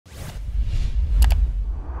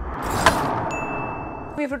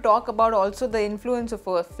We have to talk about also the influence of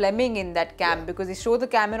Fleming in that camp, because they show the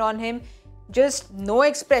camera on him, just no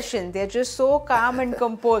expression. They're just so calm and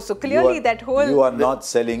composed. So clearly that whole... You are not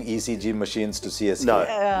selling ECG machines to CSK. No,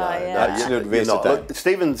 Absolute waste of time. Look,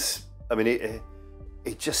 Stevens, I mean,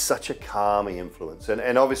 he's just such a calming influence.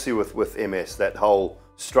 And obviously with MS, that whole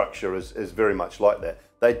structure is very much like that.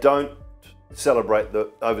 They don't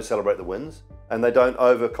over-celebrate the wins, and they don't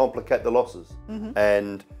over-complicate the losses.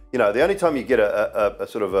 And, you know, the only time you get a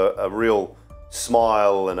sort of a real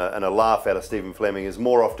smile and a laugh out of Stephen Fleming is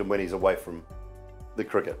more often when he's away from the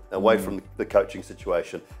cricket, away from the coaching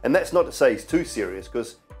situation. And that's not to say he's too serious,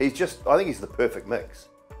 because he's just, I think he's the perfect mix.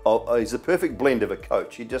 He's the perfect blend of a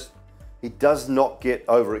coach. He does not get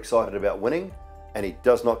overexcited about winning, and he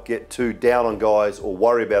does not get too down on guys or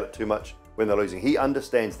worry about it too much when they're losing. He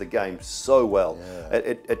understands the game so well.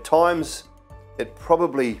 At times, it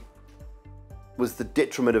probably was the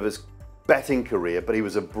detriment of his batting career, but he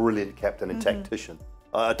was a brilliant captain and tactician.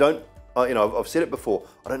 You know, I've said it before,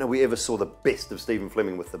 I don't know we ever saw the best of Stephen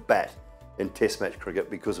Fleming with the bat in Test match cricket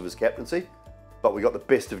because of his captaincy, but we got the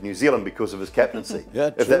best of New Zealand because of his captaincy,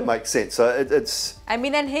 if that makes sense. So it's... I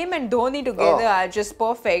mean, and him and Dhoni together are just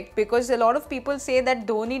perfect, because a lot of people say that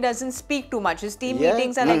Dhoni doesn't speak too much. His team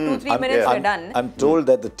meetings are like 2-3 minutes, we're done. I'm told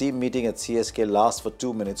that the team meeting at CSK lasts for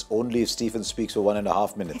 2 minutes, only if Stephen speaks for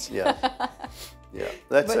 1.5 minutes. Yeah,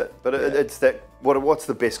 that's it. But it's that, what's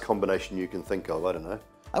the best combination you can think of? I don't know.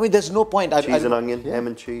 I mean, there's no point. Cheese and onion, ham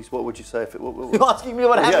and cheese. What would you say if it? You're asking me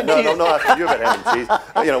about ham and cheese. No, I'm not asking you about ham and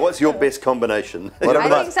cheese. You know, what's your best combination? I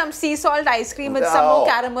think some sea salt ice cream with some more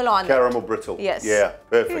caramel on it. Caramel brittle. Yes. Yeah,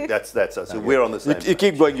 perfect. That's us. So we're on the same. You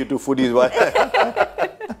keep going, you two foodies.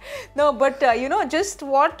 No, but you know, just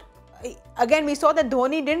what. Again, we saw that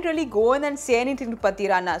Dhoni didn't really go in and say anything to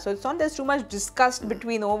Patirana. So it's not there's too much discussed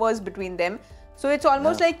between overs between them. So it's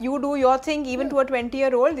almost like you do your thing, even to a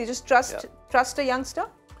 20-year-old. They just trust a youngster.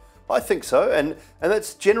 I think so, and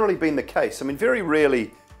that's generally been the case. I mean, very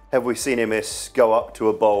rarely have we seen MS go up to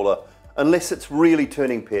a bowler unless it's really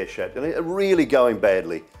turning pear-shaped, really going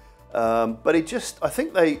badly. But I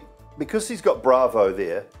think because he's got Bravo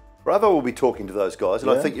there, Bravo will be talking to those guys,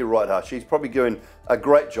 and I think you're right, Harsha. He's probably doing a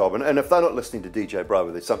great job, and if they're not listening to DJ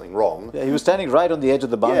Bravo, there's something wrong. Yeah, he was standing right on the edge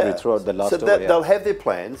of the boundary throughout the last over. So they'll have their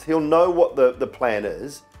plans. He'll know what the plan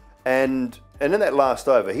is, and in that last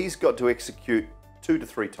over, he's got to execute 2 to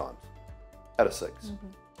 3 times out of 6.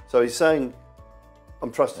 So he's saying,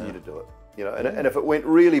 I'm trusting you to do it. You know, and if it went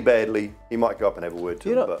really badly, he might go up and have a word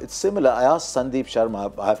to him. It's similar. I asked Sandeep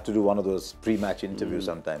Sharma, I have to do one of those pre-match interviews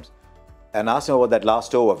sometimes, and asked him about that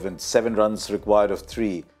last over when 7 runs required of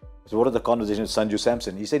 3. So what are the conversations with Sanju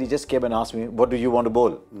Samson? He said he just came and asked me, what do you want to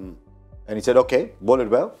bowl? And he said, okay, bowl it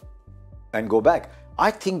well and go back.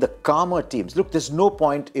 I think the calmer teams, look, there's no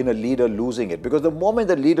point in a leader losing it, because the moment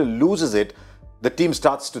the leader loses it, the team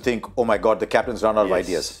starts to think, oh my God, the captain's run out of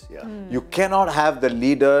ideas. You cannot have the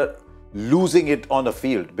leader losing it on the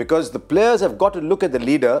field, because the players have got to look at the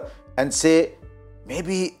leader and say,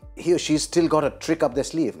 maybe he or she's still got a trick up the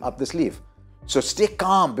sleeve. So stay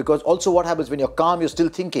calm, because also what happens when you're calm, you're still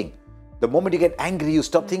thinking. The moment you get angry, you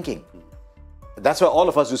stop thinking. That's why all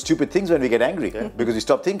of us do stupid things when we get angry, because we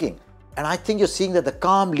stop thinking. And I think you're seeing that the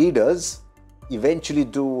calm leaders eventually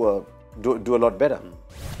do a lot better.